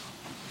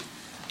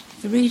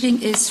The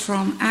reading is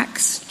from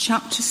Acts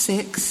chapter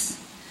 6,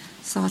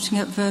 starting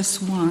at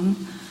verse 1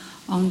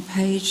 on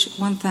page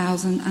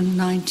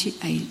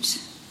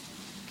 1098.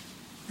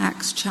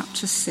 Acts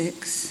chapter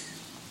 6,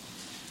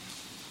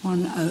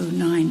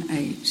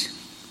 1098.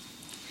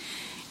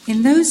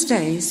 In those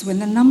days, when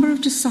the number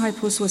of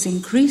disciples was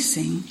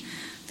increasing,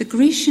 the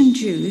Grecian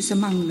Jews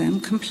among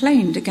them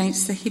complained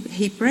against the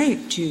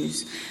Hebraic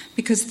Jews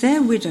because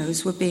their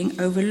widows were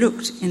being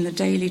overlooked in the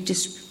daily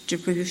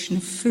distribution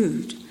of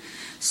food.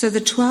 So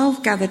the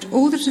 12 gathered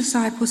all the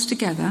disciples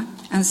together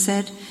and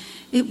said,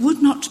 "It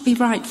would not be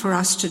right for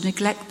us to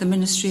neglect the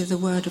ministry of the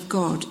word of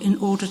God in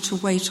order to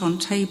wait on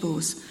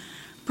tables.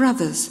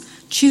 Brothers,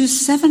 choose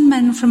 7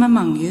 men from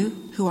among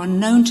you who are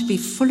known to be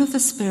full of the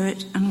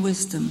Spirit and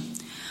wisdom.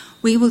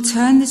 We will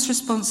turn this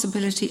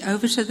responsibility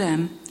over to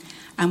them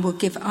and will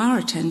give our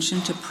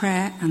attention to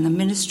prayer and the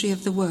ministry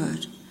of the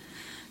word."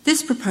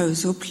 This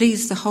proposal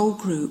pleased the whole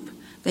group.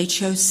 They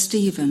chose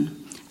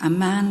Stephen, a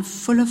man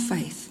full of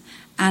faith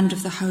and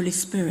of the Holy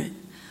Spirit,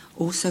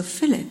 also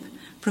Philip,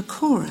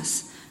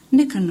 Prochorus,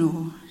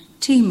 Nicanor,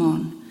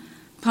 Timon,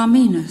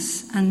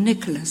 Parmenas, and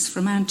Nicholas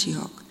from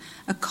Antioch,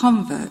 a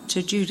convert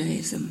to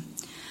Judaism.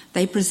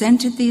 They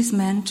presented these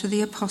men to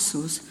the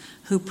apostles,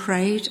 who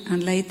prayed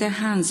and laid their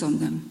hands on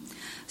them.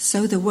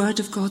 So the word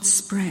of God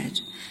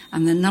spread,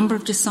 and the number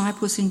of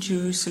disciples in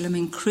Jerusalem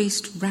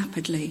increased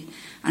rapidly,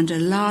 and a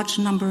large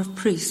number of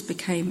priests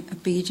became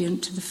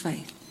obedient to the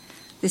faith.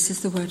 This is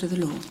the word of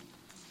the Lord.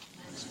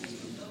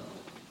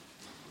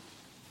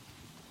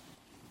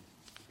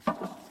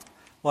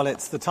 Well,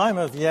 it's the time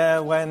of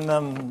year when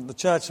the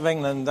Church of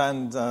England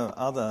and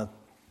other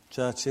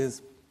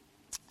churches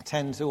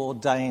tend to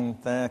ordain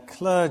their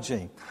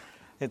clergy.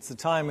 It's a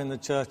time in the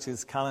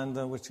church's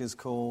calendar which is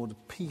called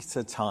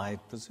Petertide,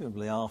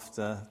 presumably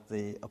after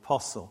the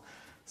apostle.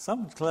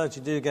 Some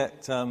clergy do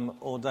get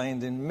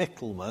ordained in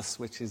Michaelmas,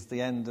 which is the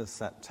end of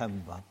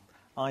September.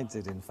 I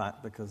did, in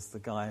fact, because the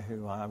guy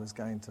who I was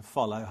going to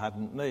follow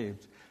hadn't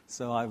moved.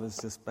 So I was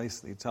just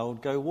basically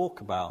told, go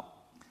walkabout.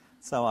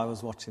 So I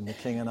was watching The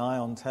King and I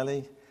on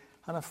telly,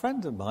 and a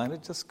friend of mine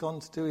had just gone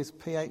to do his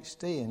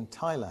PhD in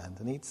Thailand,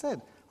 and he'd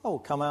said, "Oh,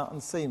 come out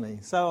and see me."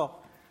 So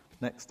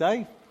next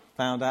day,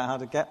 found out how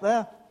to get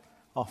there,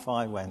 off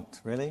I went,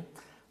 really.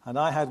 And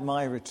I had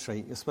my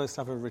retreat. You're supposed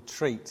to have a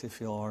retreat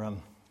if you're...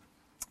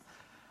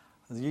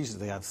 usually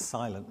they have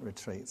silent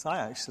retreats. I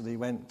actually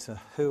went to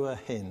Hua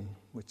Hin,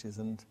 which is,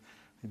 in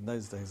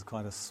those days,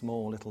 quite a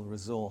small little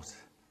resort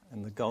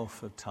in the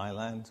Gulf of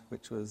Thailand,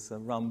 which was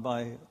run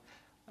by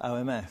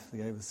OMF,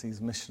 the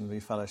Overseas Missionary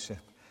Fellowship.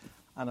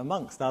 And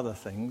amongst other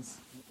things,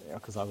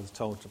 because I was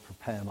told to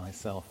prepare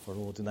myself for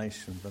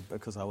ordination, but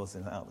because I was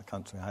out of the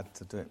country, I had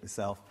to do it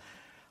myself.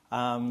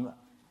 I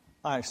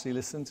actually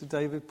listened to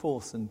David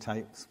Pawson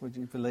tapes, would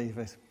you believe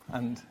it?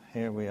 And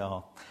here we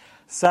are.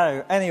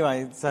 So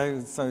anyway,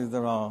 so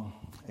there are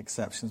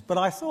exceptions. But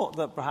I thought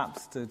that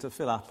perhaps to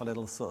fill up a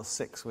little sort of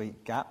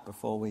 6-week gap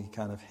before we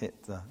kind of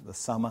hit the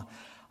summer,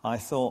 I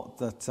thought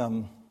that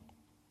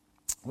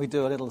we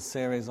do a little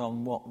series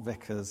on what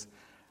vicars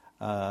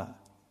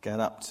get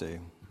up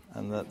to,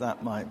 and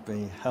that might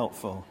be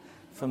helpful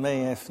for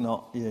me, if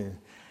not you.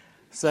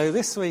 So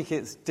this week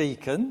it's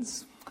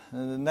deacons,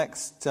 and the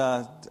next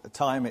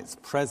time it's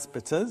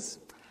presbyters,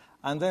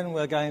 and then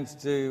we're going to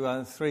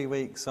do 3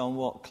 weeks on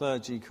what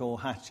clergy call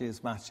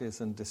hatches, matches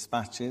and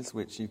dispatches,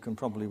 which you can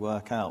probably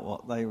work out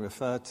what they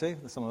refer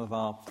to, some of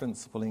our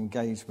principal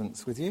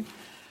engagements with you.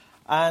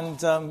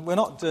 And we're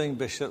not doing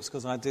bishops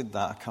because I did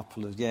that a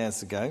couple of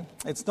years ago.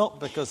 It's not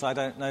because I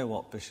don't know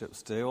what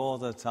bishops do or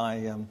that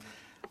I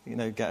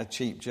get a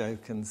cheap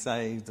joke and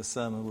say the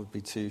sermon would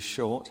be too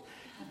short.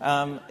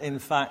 In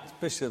fact,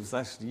 bishops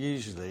actually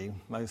usually,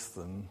 most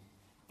of them,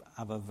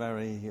 have a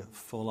very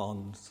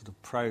full-on sort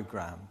of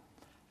programme.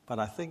 But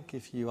I think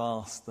if you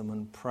ask them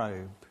and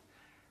probe,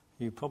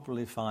 you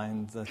probably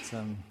find that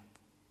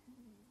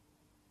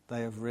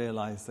they have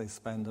realised they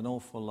spend an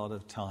awful lot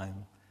of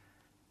time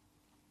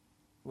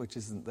which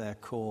isn't their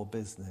core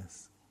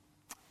business,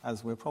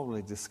 as we'll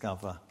probably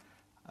discover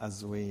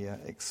as we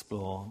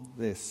explore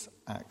this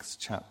Acts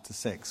chapter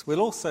 6.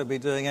 We'll also be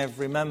doing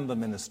every member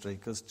ministry,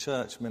 because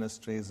church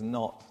ministry is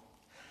not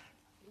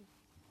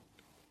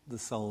the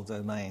sole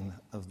domain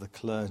of the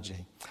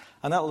clergy.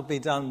 And that will be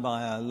done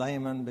by a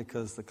layman,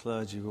 because the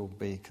clergy will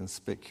be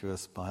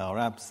conspicuous by our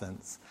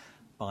absence,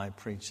 by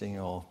preaching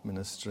or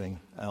ministering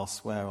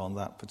elsewhere on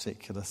that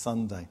particular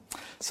Sunday.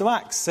 So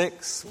Acts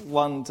 6,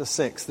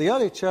 1-6. The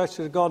early church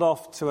had got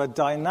off to a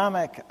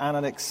dynamic and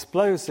an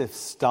explosive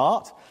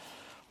start,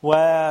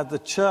 where the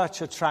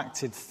church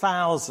attracted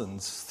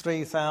thousands,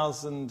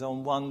 3,000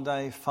 on one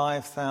day,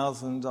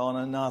 5,000 on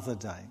another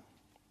day.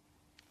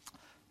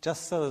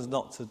 Just so as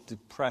not to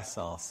depress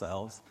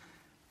ourselves,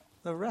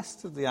 the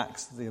rest of the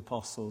Acts of the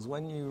Apostles,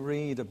 when you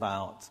read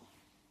about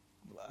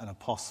an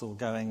apostle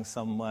going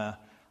somewhere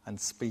and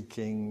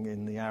speaking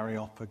in the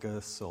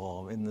Areopagus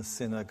or in the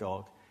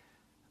synagogue,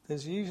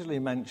 there's usually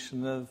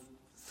mention of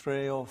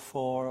 3 or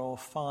 4 or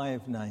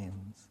 5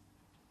 names.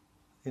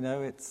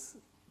 It's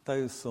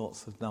those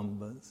sorts of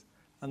numbers.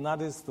 And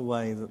that is the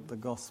way that the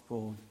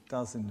gospel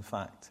does, in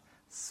fact,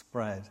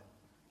 spread.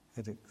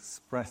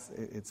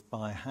 It's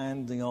by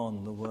handing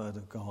on the word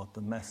of God,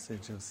 the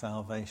message of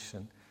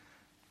salvation,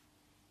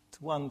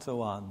 to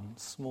one,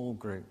 small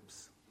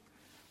groups.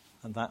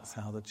 And that's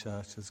how the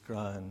church has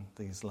grown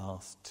these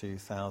last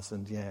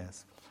 2,000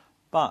 years.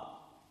 But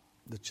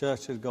the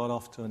church had got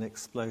off to an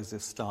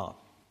explosive start,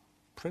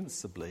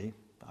 principally,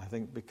 I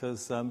think,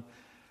 because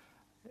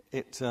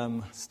it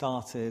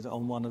started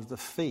on one of the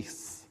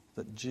feasts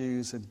that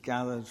Jews had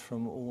gathered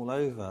from all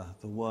over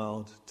the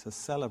world to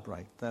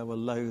celebrate. There were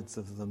loads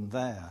of them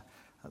there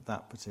at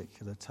that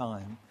particular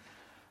time.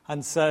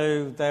 And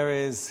so there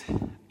is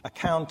a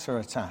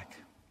counterattack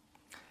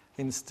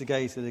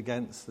instigated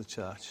against the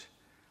church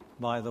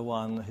by the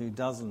one who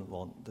doesn't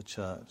want the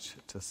church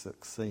to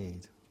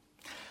succeed.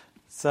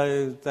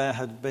 So there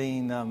had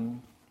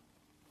been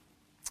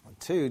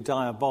two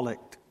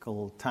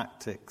diabolical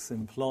tactics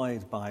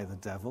employed by the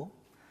devil.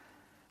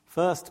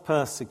 First,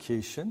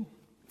 persecution,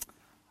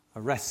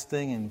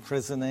 arresting,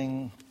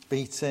 imprisoning,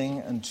 beating,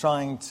 and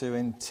trying to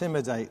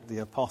intimidate the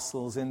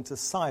apostles into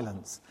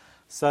silence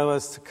so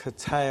as to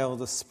curtail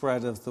the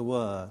spread of the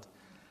word.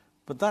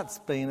 But that's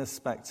been a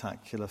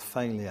spectacular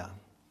failure.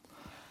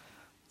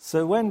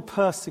 So when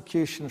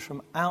persecution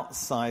from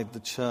outside the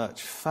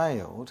church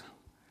failed,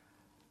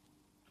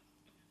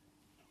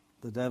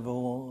 the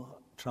devil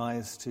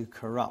tries to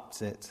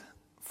corrupt it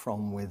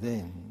from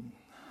within.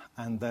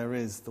 And there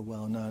is the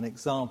well-known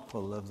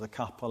example of the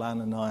couple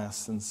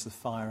Ananias and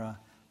Sapphira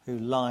who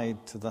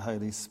lied to the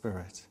Holy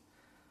Spirit.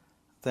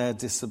 Their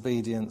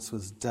disobedience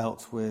was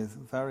dealt with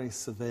very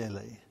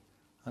severely,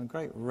 and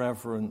great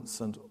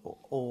reverence and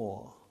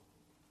awe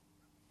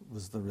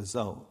was the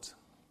result.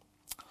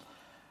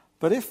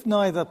 But if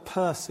neither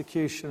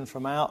persecution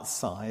from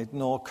outside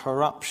nor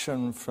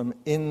corruption from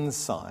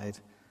inside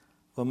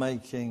were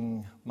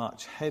making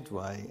much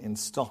headway in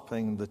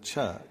stopping the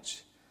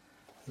church,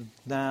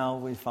 now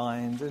we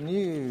find a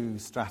new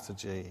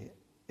strategy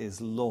is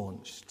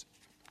launched.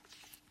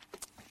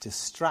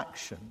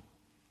 Distraction.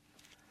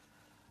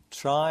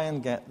 Try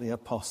and get the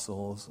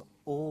apostles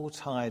all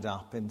tied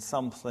up in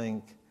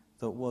something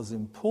that was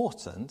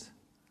important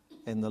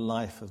in the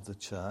life of the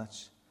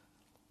church,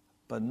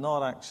 but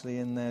not actually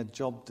in their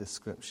job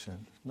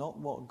description, not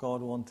what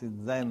God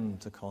wanted them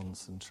to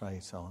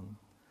concentrate on.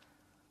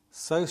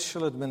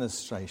 Social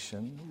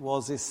administration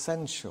was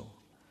essential,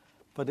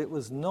 but it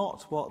was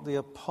not what the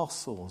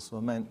apostles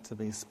were meant to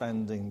be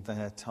spending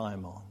their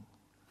time on.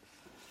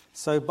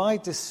 So by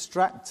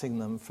distracting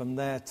them from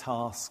their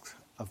task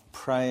of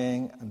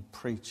praying and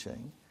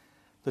preaching,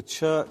 the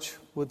church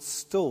would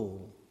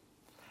stall.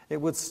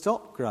 It would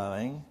stop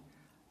growing,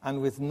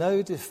 and with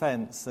no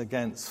defense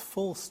against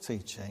false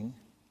teaching,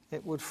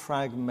 it would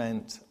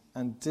fragment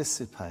and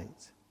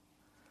dissipate.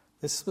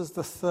 This was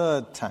the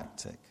third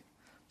tactic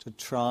to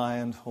try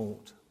and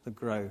halt the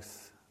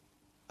growth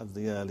of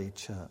the early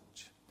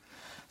church.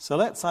 So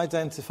let's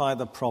identify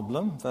the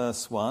problem,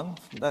 verse 1.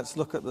 Let's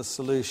look at the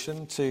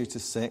solution, 2 to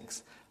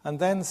 6, and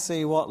then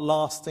see what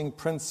lasting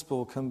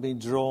principle can be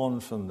drawn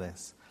from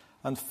this.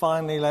 And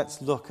finally,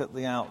 let's look at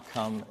the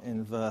outcome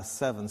in verse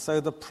 7. So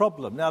the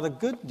problem. Now, the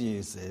good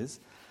news is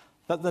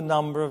that the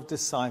number of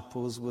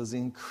disciples was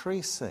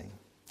increasing.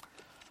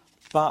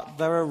 But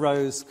there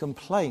arose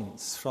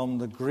complaints from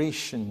the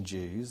Grecian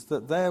Jews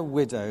that their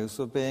widows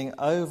were being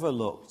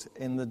overlooked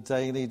in the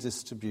daily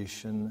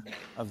distribution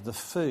of the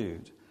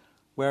food,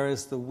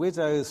 whereas the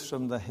widows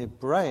from the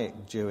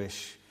Hebraic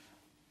Jewish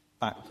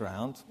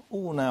background,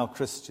 all now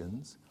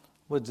Christians,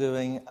 were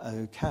doing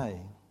okay.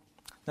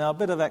 Now, a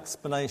bit of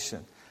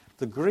explanation.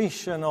 The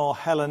Grecian or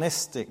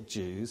Hellenistic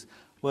Jews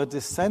were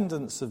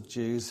descendants of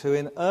Jews who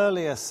in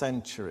earlier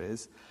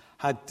centuries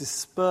had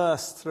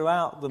dispersed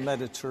throughout the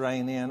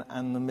Mediterranean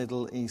and the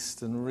Middle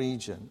Eastern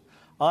region,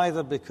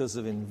 either because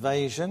of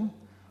invasion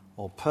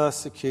or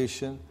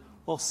persecution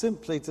or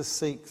simply to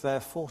seek their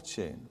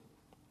fortune.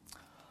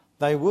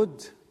 They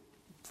would,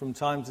 from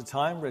time to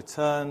time,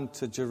 return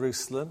to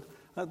Jerusalem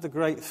at the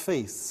great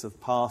feasts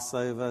of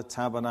Passover,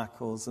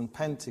 Tabernacles, and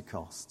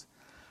Pentecost.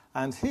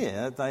 And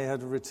here they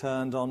had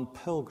returned on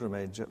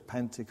pilgrimage at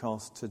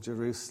Pentecost to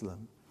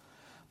Jerusalem.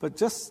 But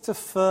just to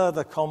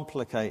further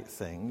complicate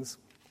things,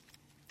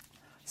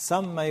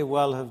 some may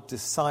well have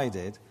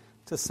decided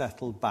to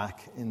settle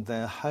back in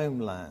their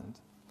homeland.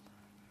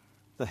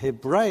 The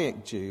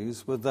Hebraic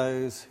Jews were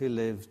those who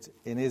lived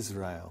in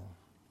Israel.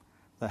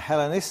 The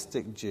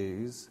Hellenistic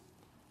Jews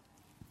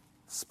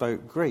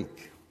spoke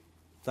Greek.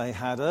 They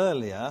had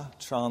earlier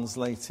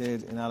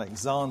translated in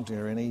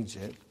Alexandria in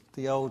Egypt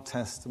the Old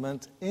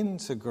Testament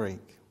into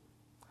Greek.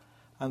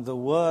 And the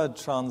word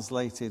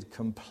translated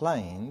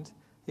complained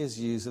is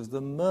used of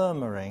the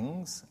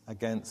murmurings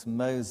against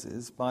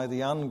Moses by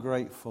the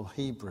ungrateful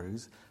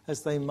Hebrews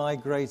as they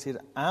migrated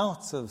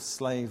out of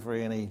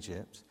slavery in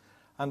Egypt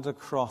and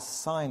across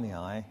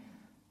Sinai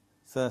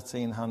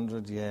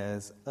 1,300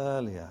 years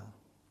earlier.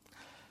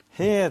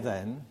 Here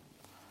then,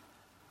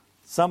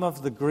 some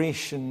of the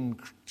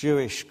Grecian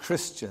Jewish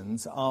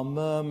Christians are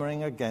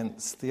murmuring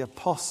against the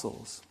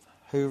apostles,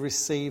 who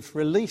received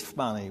relief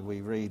money,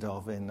 we read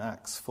of in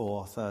Acts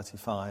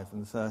 4:35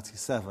 and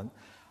 37,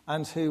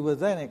 and who were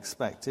then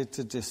expected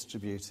to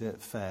distribute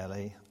it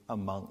fairly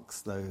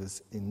amongst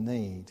those in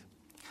need.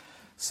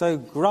 So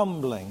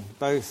grumbling,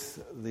 both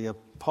the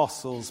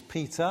apostles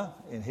Peter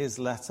in his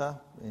letter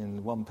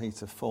in 1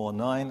 Peter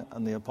 4:9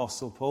 and the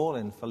apostle Paul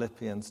in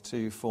Philippians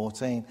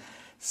 2:14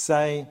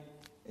 say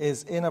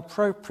is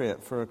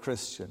inappropriate for a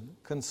Christian.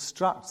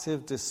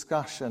 Constructive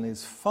discussion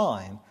is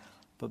fine,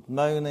 but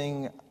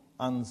moaning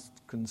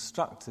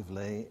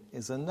unconstructively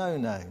is a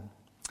no-no.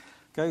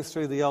 Go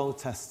through the Old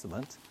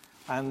Testament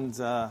and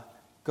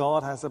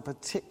God has a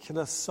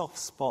particular soft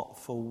spot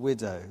for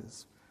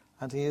widows,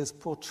 and he is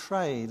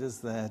portrayed as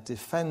their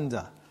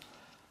defender.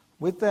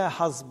 With their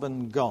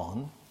husband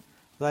gone,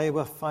 they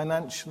were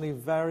financially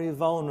very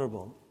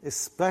vulnerable,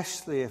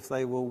 especially if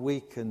they were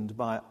weakened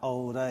by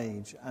old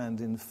age and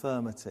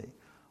infirmity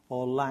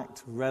or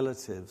lacked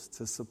relatives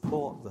to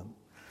support them.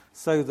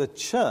 So the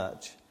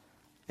church,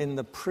 in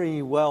the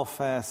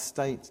pre-welfare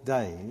state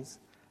days,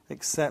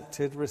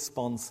 accepted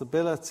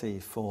responsibility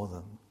for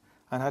them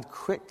and had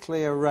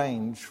quickly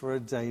arranged for a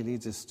daily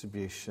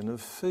distribution of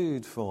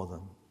food for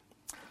them.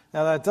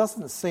 Now, there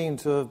doesn't seem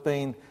to have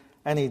been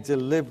any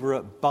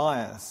deliberate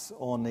bias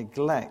or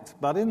neglect,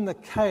 but in the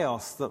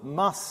chaos that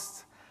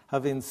must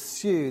have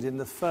ensued in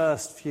the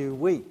first few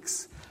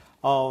weeks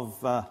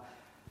of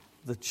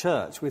the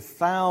church, with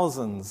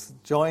thousands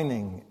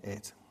joining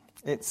it,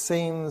 it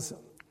seems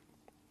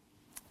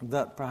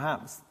that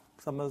perhaps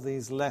some of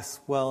these less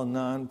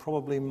well-known,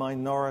 probably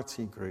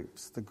minority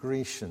groups, the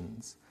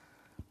Grecians,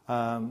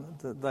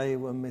 that they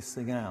were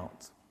missing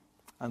out,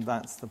 and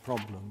that's the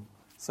problem.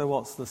 So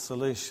what's the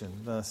solution?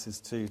 Verses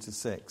 2 to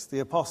 6. The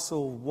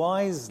apostle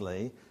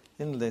wisely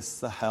enlists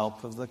the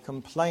help of the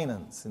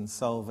complainants in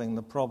solving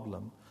the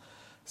problem.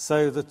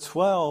 So the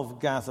 12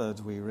 gathered,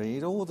 we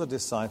read, all the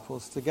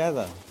disciples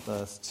together,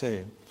 verse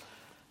 2.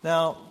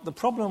 Now, the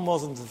problem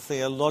wasn't a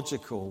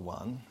theological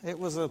one. It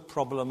was a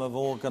problem of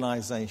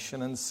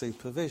organisation and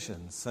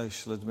supervision,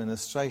 social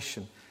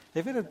administration.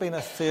 If it had been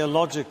a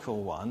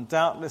theological one,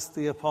 doubtless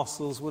the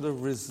apostles would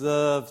have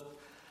reserved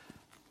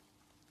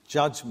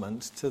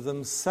judgment to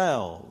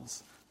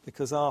themselves,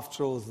 because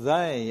after all,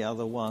 they are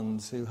the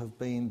ones who have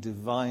been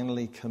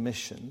divinely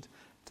commissioned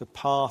to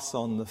pass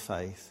on the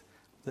faith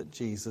that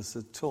Jesus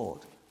had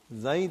taught.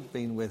 They'd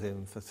been with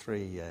him for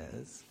 3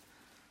 years.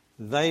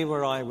 They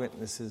were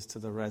eyewitnesses to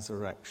the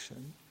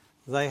resurrection.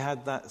 They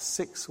had that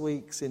 6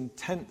 weeks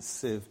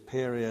intensive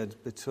period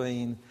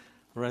between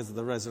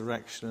the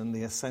resurrection and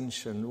the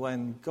ascension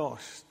when,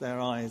 gosh,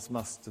 their eyes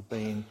must have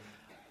been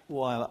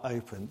wide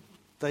open.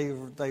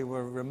 They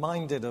were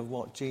reminded of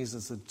what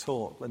Jesus had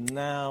taught, but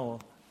now,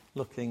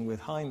 looking with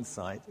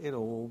hindsight, it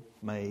all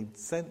made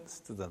sense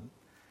to them.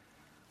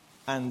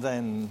 And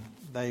then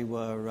they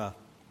were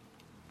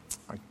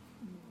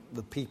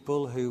the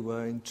people who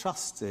were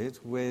entrusted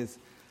with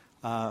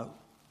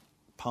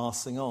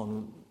passing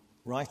on,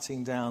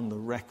 writing down the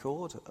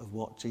record of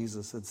what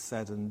Jesus had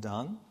said and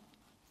done,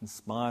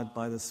 inspired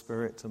by the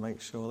Spirit to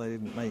make sure they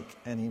didn't make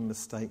any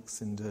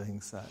mistakes in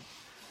doing so.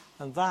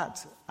 And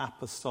that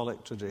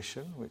apostolic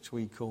tradition, which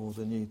we call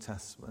the New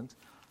Testament,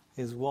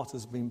 is what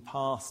has been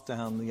passed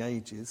down the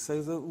ages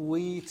so that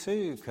we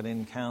too can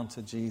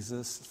encounter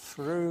Jesus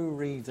through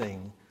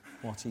reading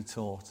what he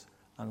taught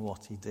and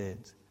what he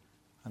did.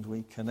 And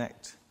we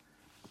connect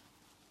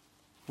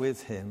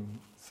with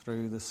him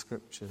through the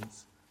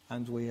scriptures,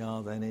 and we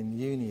are then in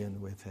union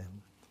with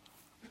him.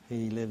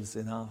 He lives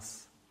in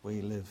us,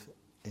 we live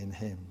in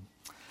him.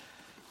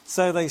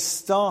 So they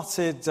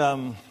started...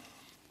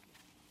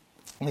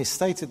 They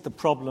stated the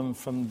problem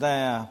from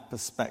their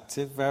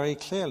perspective very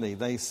clearly.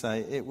 They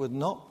say it would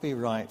not be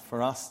right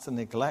for us to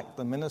neglect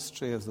the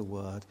ministry of the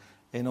word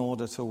in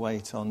order to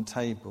wait on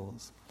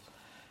tables.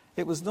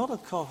 It was not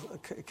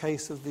a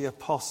case of the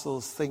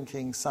apostles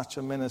thinking such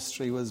a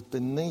ministry was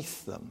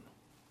beneath them.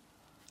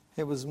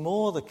 It was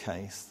more the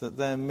case that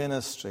their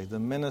ministry, the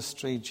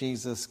ministry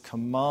Jesus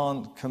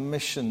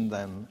commissioned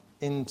them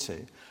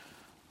into,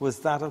 was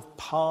that of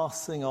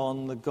passing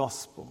on the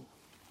gospel,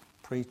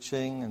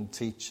 preaching and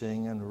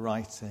teaching and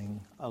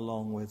writing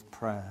along with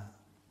prayer.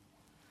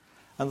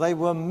 And they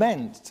were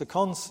meant to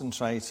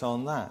concentrate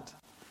on that.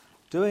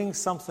 Doing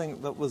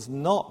something that was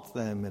not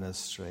their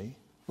ministry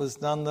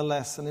was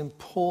nonetheless an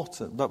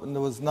important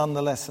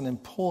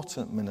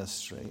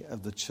ministry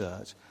of the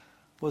church,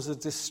 was a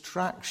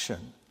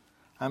distraction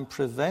and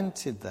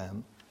prevented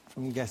them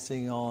from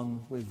getting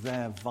on with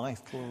their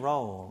vital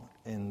role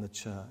in the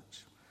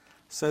church.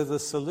 So the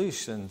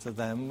solution to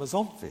them was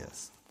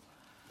obvious.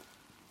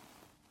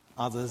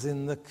 Others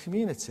in the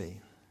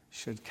community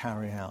should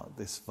carry out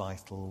this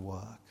vital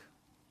work.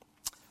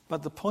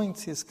 But the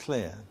point is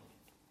clear.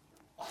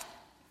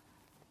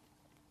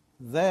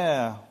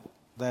 There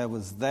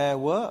was their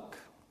work,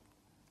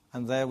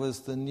 and there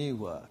was the new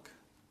work.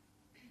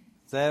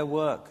 Their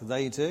work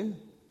they do,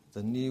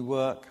 the new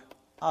work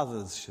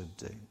others should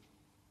do.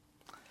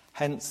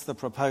 Hence the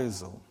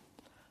proposal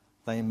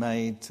they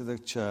made to the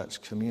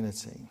church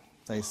community.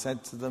 They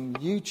said to them,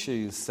 "You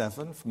choose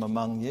 7 from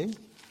among you,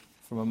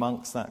 from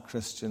amongst that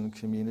Christian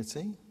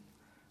community.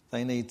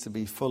 They need to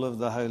be full of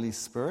the Holy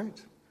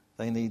Spirit.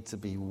 They need to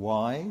be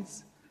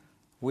wise.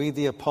 We,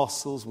 the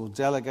apostles, will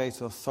delegate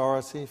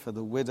authority for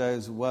the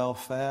widow's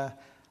welfare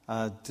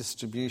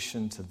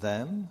distribution to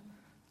them.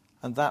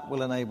 And that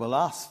will enable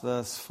us,"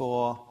 verse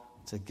 4,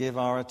 "to give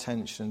our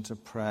attention to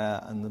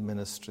prayer and the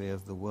ministry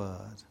of the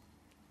word."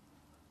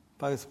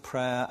 Both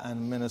prayer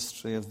and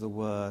ministry of the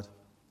word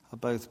are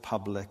both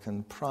public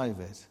and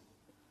private.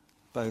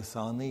 Both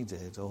are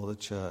needed, or the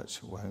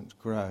church won't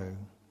grow.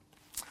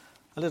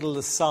 A little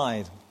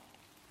aside,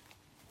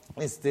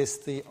 is this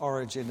the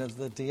origin of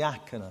the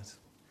diaconate?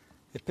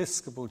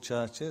 Episcopal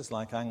churches,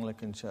 like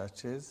Anglican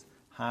churches,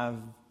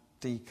 have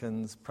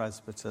deacons,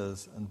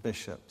 presbyters, and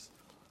bishops.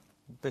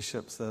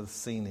 Bishops are the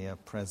senior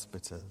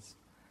presbyters.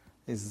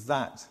 Is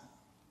that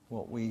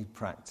what we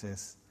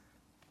practice?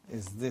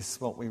 Is this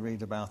what we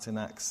read about in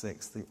Acts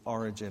 6, the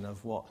origin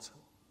of what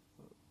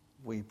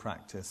we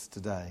practice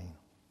today?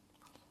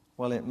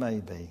 Well, it may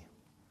be,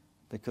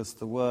 because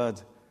the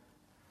word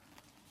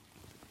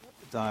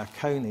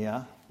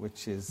diaconia,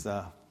 which is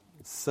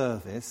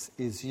service,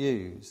 is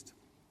used.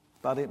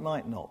 But it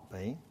might not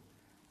be,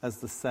 as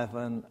the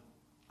 7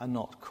 are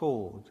not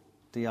called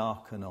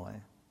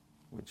diakonoi,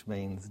 which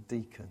means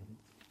deacons.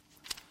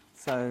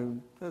 So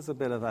there's a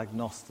bit of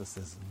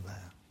agnosticism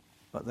there.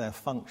 But their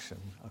function,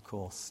 of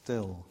course,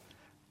 still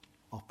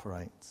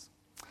operates.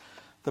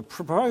 The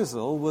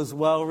proposal was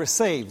well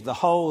received. The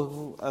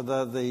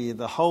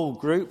whole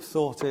group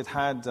thought it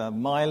had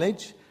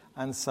mileage,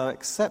 and so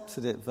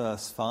accepted it,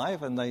 verse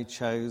 5, and they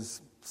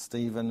chose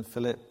Stephen,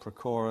 Philip,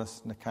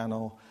 Prochorus,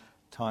 Nicanor,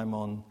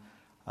 Timon,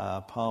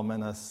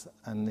 Parmenas,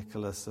 and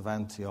Nicholas of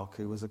Antioch,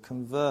 who was a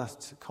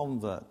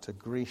convert to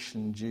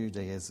Grecian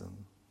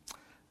Judaism.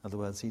 In other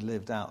words, he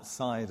lived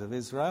outside of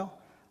Israel,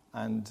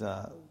 and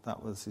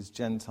that was his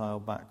Gentile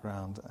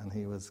background, and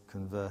he was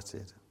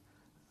converted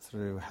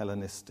through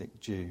Hellenistic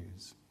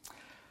Jews.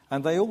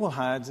 And they all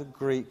had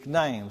Greek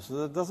names.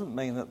 That doesn't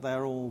mean that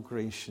they're all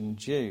Grecian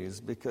Jews,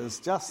 because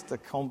just to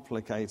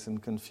complicate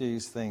and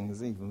confuse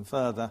things even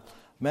further,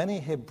 many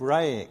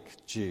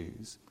Hebraic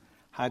Jews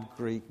had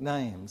Greek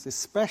names,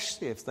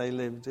 especially if they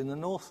lived in the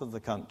north of the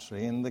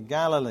country, in the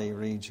Galilee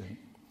region,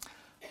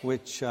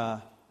 which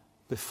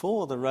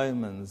before the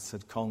Romans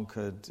had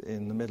conquered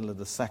in the middle of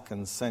the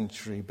 2nd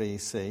century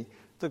BC,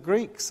 the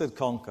Greeks had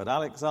conquered,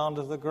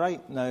 Alexander the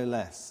Great no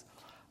less.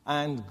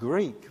 And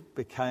Greek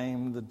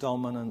became the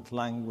dominant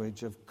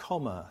language of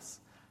commerce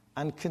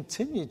and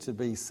continued to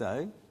be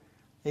so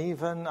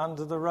even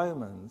under the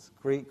Romans.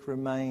 Greek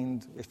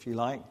remained, if you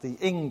like, the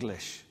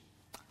English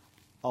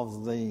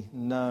of the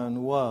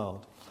known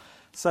world.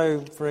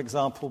 So, for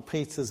example,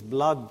 Peter's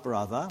blood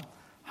brother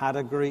had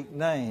a Greek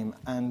name,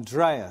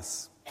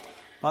 Andreas,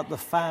 but the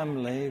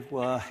family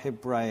were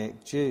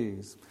Hebraic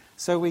Jews.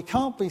 So we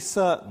can't be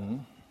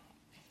certain.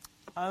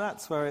 And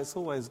that's where it's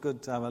always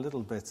good to have a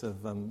little bit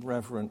of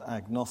reverent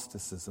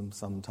agnosticism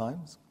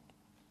sometimes.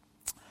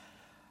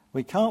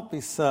 We can't be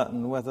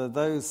certain whether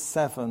those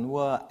 7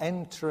 were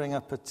entering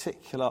a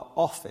particular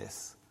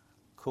office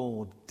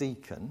called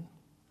deacon,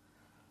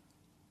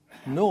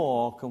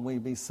 nor can we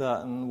be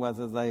certain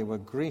whether they were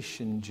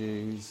Grecian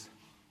Jews,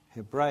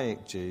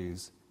 Hebraic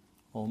Jews,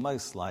 or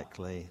most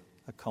likely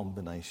a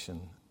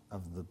combination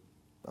of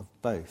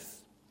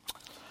both.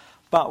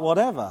 But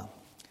whatever,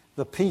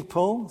 the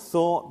people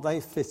thought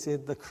they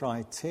fitted the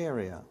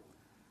criteria,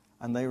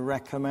 and they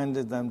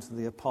recommended them to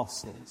the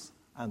apostles.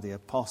 And the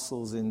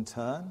apostles, in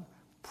turn,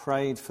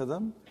 prayed for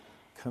them,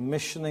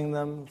 commissioning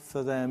them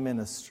for their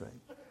ministry,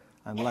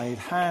 and laid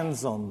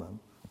hands on them,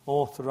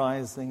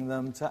 authorizing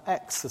them to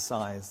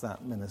exercise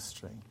that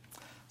ministry.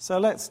 So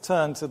let's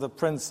turn to the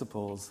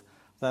principles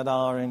that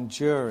are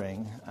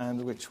enduring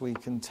and which we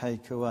can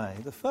take away.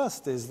 The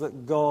first is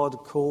that God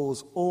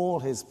calls all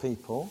his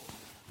people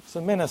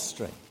to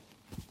ministry.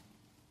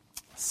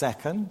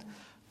 Second,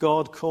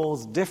 God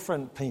calls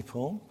different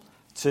people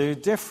to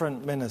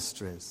different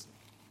ministries.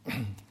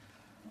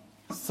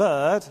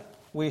 Third,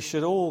 we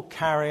should all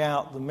carry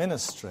out the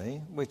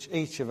ministry which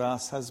each of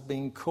us has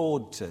been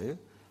called to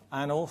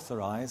and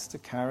authorized to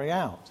carry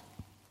out.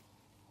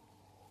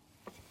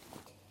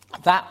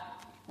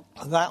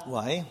 That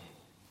way,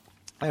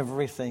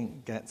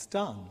 everything gets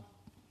done.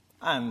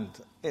 And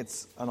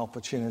it's an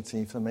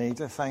opportunity for me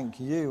to thank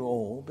you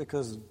all,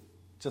 because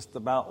just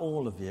about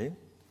all of you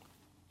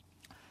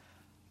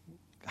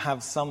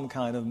have some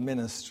kind of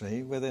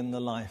ministry within the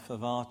life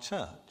of our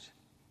church.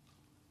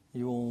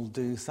 You all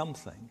do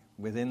something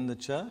within the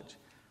church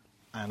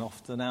and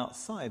often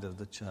outside of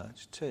the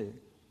church too.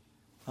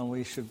 And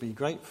we should be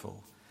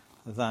grateful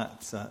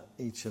that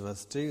each of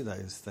us do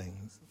those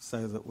things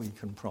so that we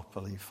can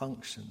properly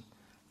function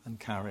and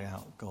carry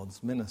out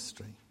God's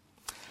ministry.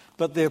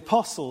 But the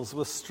apostles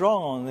were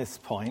strong on this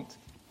point,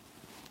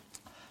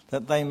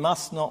 that they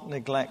must not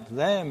neglect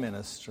their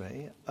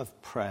ministry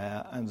of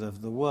prayer and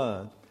of the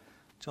word.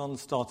 John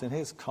Stott, in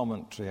his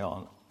commentary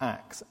on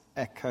Acts,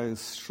 echoes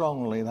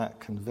strongly that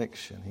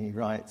conviction. He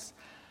writes,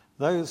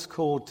 Those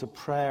called to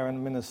prayer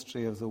and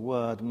ministry of the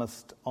word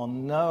must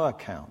on no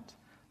account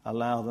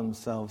allow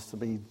themselves to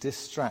be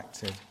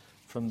distracted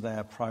from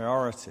their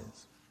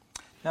priorities.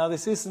 Now,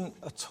 this isn't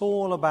at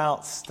all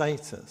about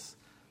status.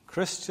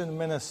 Christian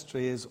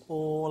ministry is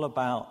all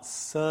about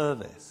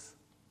service.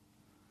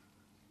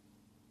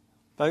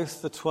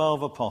 Both the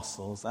 12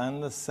 apostles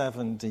and the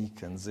 7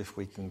 deacons, if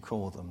we can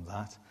call them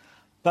that,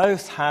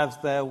 both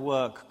have their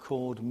work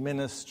called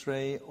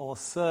ministry or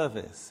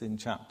service in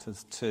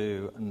chapters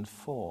 2 and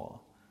 4.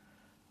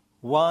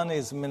 One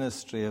is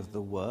ministry of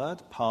the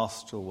word,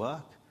 pastoral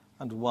work,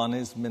 and one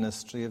is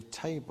ministry of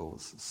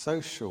tables,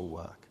 social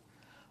work.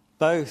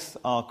 Both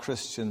are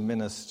Christian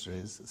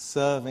ministries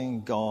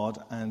serving God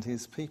and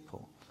his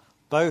people.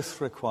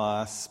 Both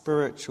require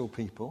spiritual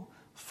people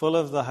full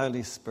of the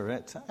Holy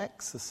Spirit to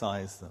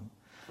exercise them.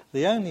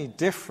 The only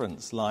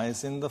difference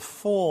lies in the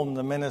form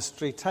the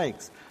ministry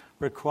takes,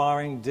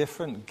 requiring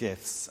different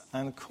gifts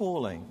and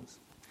callings.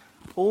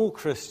 All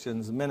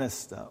Christians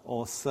minister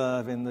or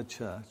serve in the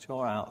church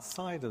or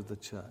outside of the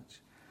church.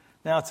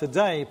 Now,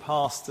 today,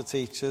 pastor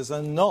teachers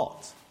are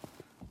not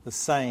the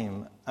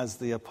same as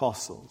the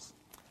apostles.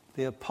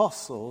 The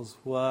apostles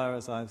were,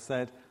 as I've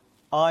said,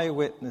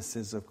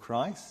 eyewitnesses of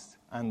Christ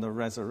and the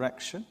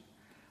resurrection,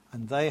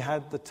 and they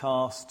had the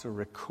task to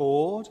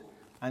record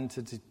and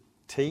to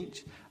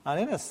teach, and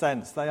in a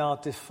sense, they are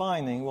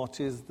defining what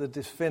is the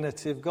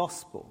definitive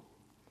gospel.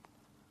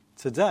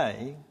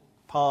 Today,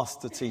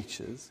 pastor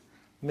teachers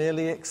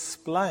merely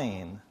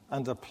explain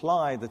and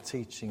apply the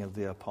teaching of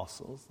the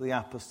apostles, the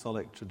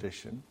apostolic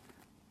tradition,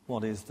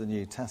 what is the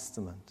New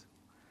Testament.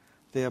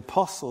 The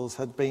apostles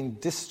had been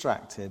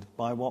distracted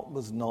by what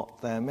was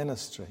not their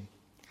ministry.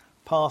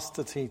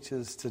 Pastor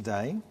teachers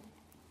today,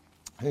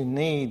 who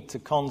need to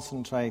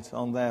concentrate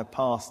on their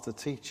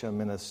pastor-teacher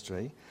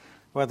ministry,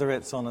 whether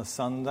it's on a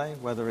Sunday,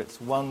 whether it's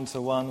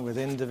one-to-one with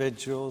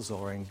individuals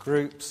or in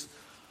groups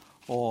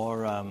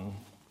or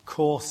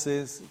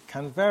courses,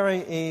 can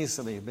very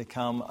easily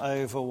become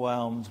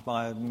overwhelmed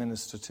by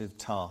administrative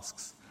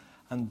tasks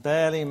and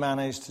barely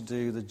manage to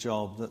do the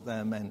job that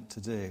they're meant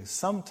to do.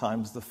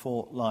 Sometimes the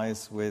fault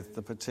lies with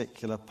the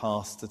particular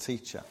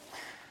pastor-teacher,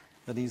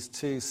 that he's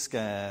too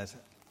scared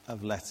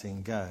of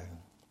letting go.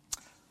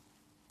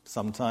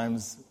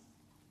 Sometimes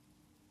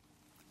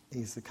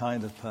he's the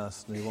kind of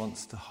person who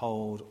wants to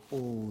hold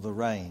all the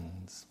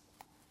reins.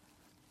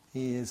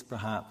 He is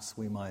perhaps,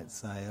 we might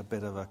say, a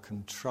bit of a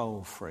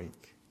control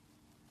freak.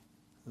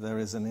 There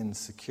is an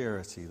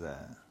insecurity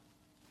there.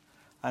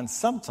 And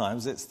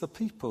sometimes it's the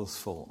people's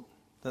fault,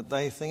 that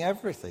they think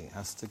everything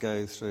has to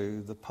go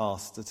through the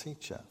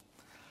pastor-teacher.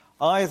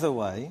 Either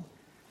way,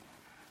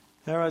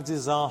 there are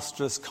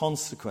disastrous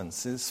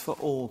consequences for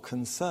all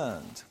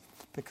concerned,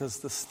 because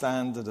the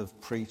standard of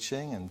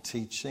preaching and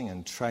teaching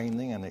and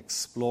training and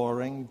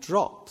exploring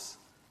drops,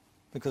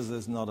 because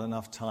there's not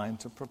enough time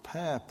to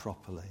prepare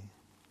properly.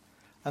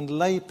 And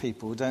lay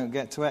people don't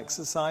get to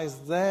exercise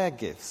their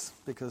gifts,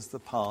 because the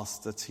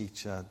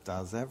pastor-teacher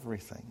does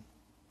everything.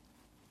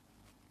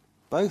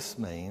 Both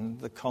mean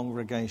the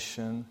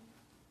congregation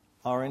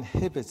are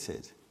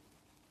inhibited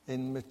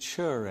in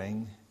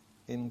maturing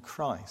in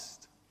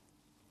Christ.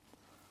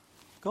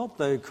 God,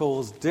 though,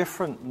 calls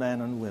different men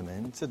and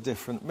women to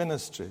different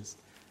ministries.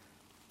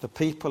 The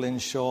people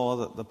ensure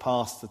that the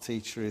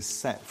pastor-teacher is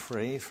set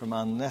free from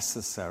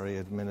unnecessary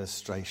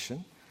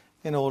administration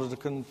in order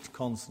to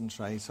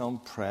concentrate on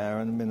prayer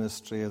and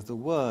ministry of the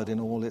word in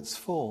all its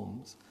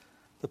forms.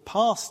 The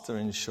pastor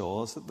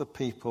ensures that the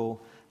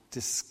people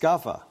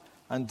discover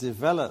and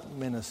develop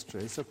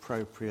ministries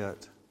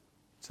appropriate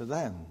to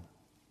them.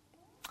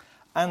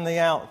 And the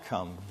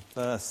outcome,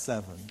 verse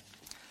 7,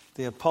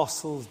 the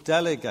apostles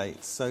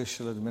delegate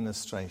social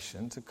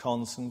administration to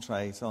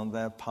concentrate on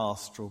their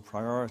pastoral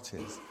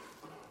priorities.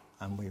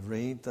 And we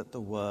read that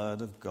the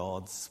word of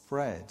God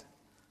spread,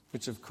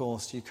 which of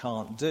course you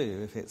can't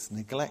do if it's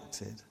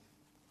neglected.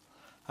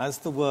 As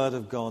the word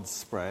of God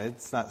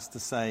spreads, that's to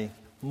say,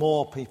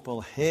 more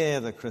people hear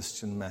the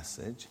Christian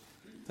message,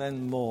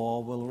 then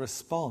more will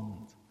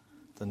respond.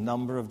 The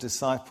number of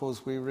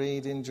disciples we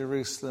read in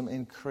Jerusalem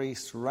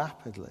increased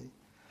rapidly.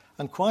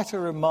 And quite a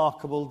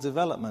remarkable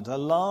development. A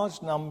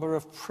large number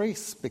of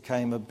priests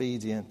became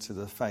obedient to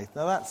the faith.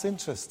 Now that's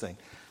interesting.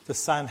 The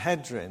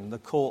Sanhedrin, the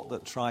court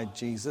that tried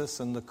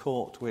Jesus and the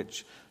court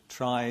which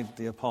tried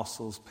the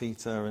apostles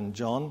Peter and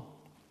John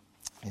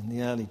in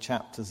the early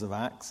chapters of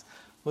Acts,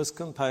 was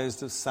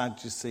composed of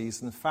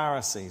Sadducees and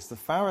Pharisees. The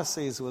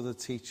Pharisees were the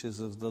teachers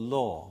of the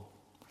law.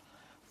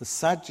 The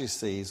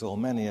Sadducees, or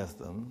many of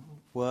them,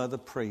 were the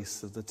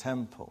priests of the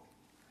temple.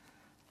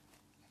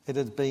 It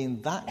had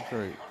been that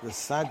group, the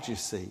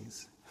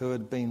Sadducees, who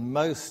had been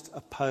most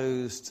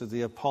opposed to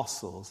the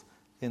apostles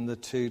in the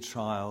 2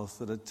 trials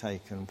that had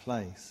taken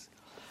place.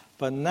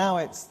 But now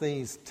it's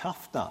these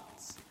tough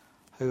nuts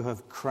who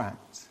have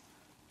cracked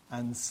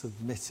and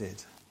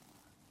submitted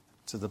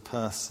to the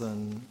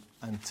person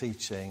and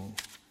teaching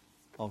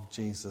of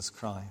Jesus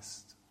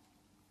Christ.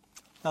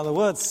 Now, the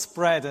words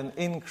spread and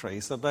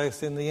increase are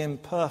both in the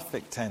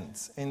imperfect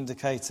tense,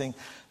 indicating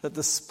that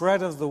the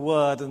spread of the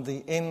word and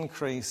the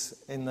increase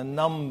in the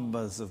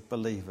numbers of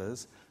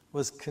believers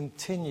was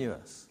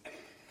continuous,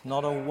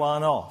 not a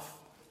one-off,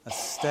 a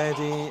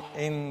steady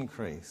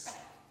increase.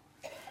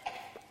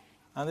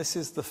 And this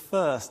is the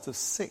first of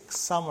 6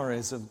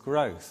 summaries of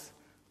growth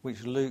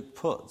which Luke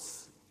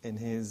puts in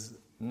his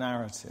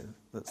narrative.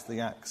 That's the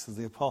Acts of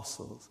the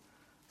Apostles.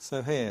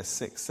 So here,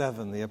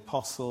 6:7, the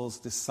apostles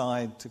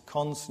decide to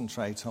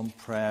concentrate on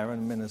prayer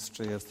and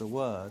ministry of the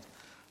word.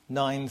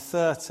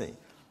 9:30,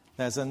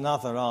 there's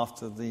another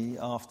after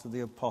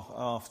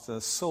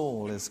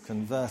Saul is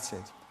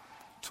converted.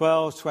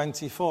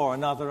 12:24,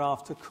 another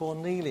after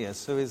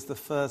Cornelius, who is the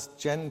first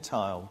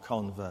Gentile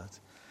convert.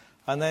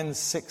 And then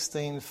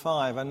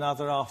 16:5,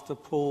 another after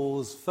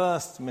Paul's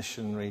first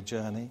missionary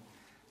journey.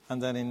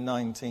 And then in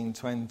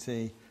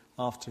 19:20,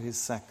 after his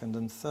second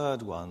and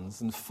third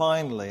ones. And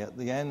finally, at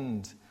the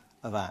end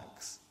of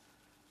Acts,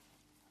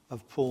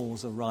 of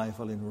Paul's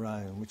arrival in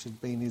Rome, which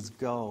had been his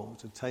goal,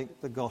 to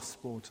take the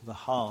gospel to the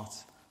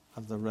heart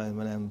of the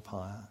Roman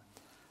Empire.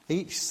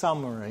 Each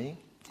summary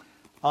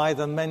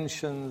either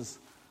mentions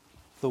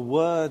the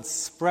word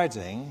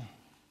spreading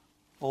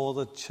or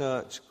the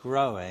church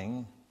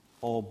growing,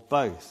 or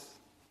both.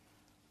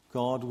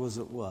 God was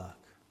at work,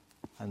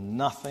 and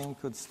nothing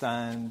could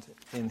stand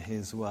in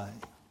his way.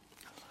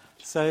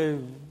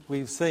 So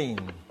we've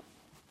seen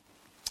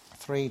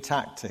 3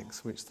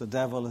 tactics which the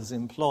devil has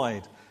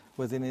employed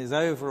within his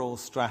overall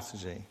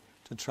strategy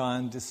to try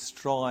and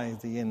destroy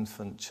the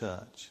infant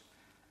church.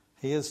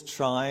 He has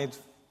tried,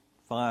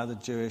 via the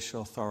Jewish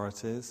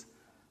authorities,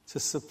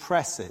 to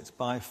suppress it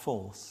by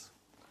force.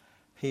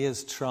 He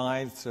has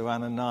tried, through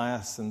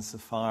Ananias and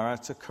Sapphira,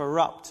 to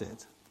corrupt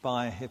it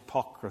by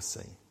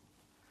hypocrisy.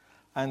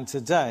 And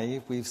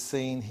today we've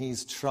seen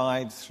he's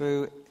tried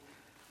through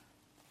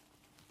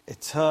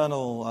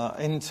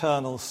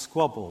internal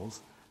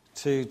squabbles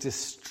to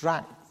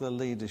distract the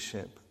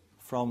leadership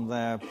from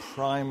their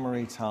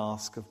primary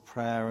task of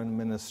prayer and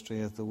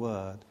ministry of the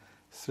word,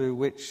 through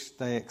which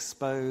they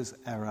expose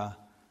error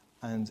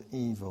and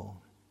evil.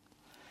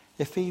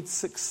 If he'd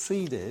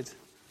succeeded,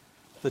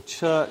 the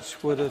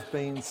church would have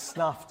been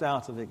snuffed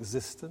out of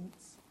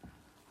existence,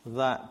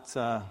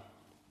 that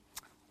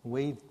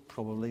we'd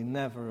probably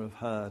never have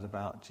heard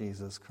about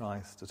Jesus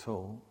Christ at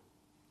all.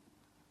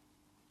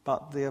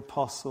 But the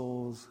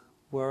apostles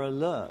were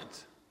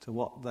alert to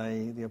what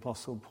the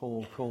Apostle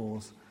Paul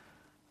calls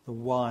the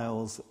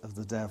wiles of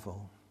the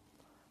devil.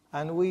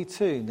 And we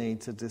too need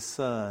to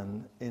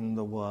discern in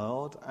the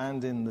world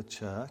and in the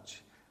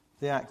church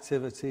the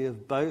activity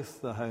of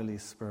both the Holy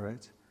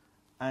Spirit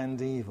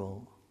and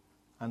evil,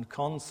 and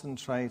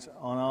concentrate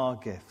on our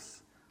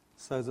gifts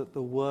so that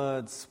the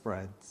word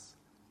spreads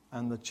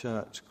and the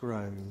church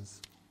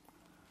grows.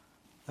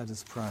 Let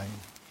us pray.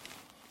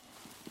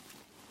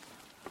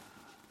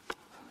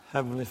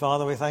 Heavenly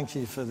Father, we thank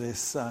you for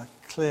this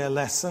clear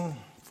lesson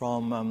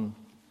from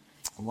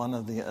one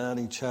of the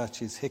early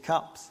church's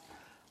hiccups,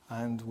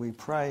 and we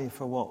pray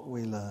for what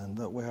we learned,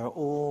 that we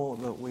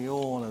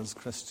all as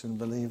Christian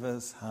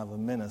believers have a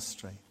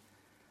ministry.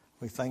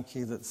 We thank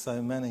you that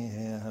so many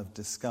here have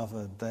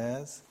discovered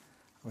theirs.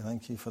 We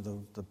thank you for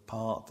the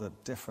part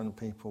that different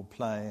people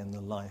play in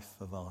the life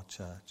of our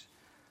church.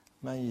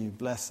 May you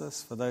bless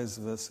us. For those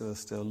of us who are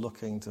still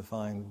looking to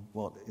find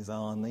what is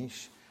our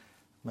niche,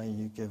 may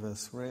you give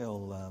us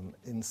real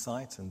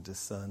insight and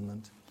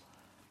discernment.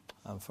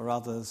 And for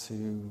others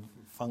who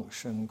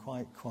function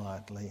quite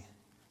quietly,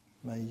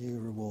 may you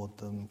reward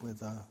them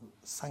with a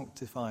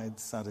sanctified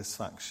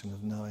satisfaction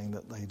of knowing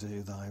that they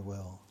do thy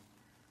will.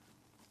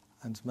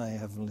 And may,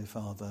 Heavenly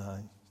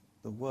Father,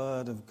 the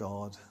word of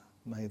God,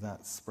 may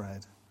that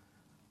spread,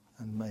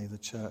 and may the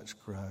church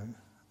grow,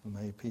 and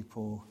may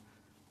people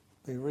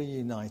be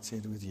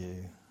reunited with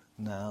you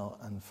now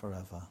and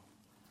forever.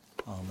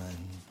 Amen.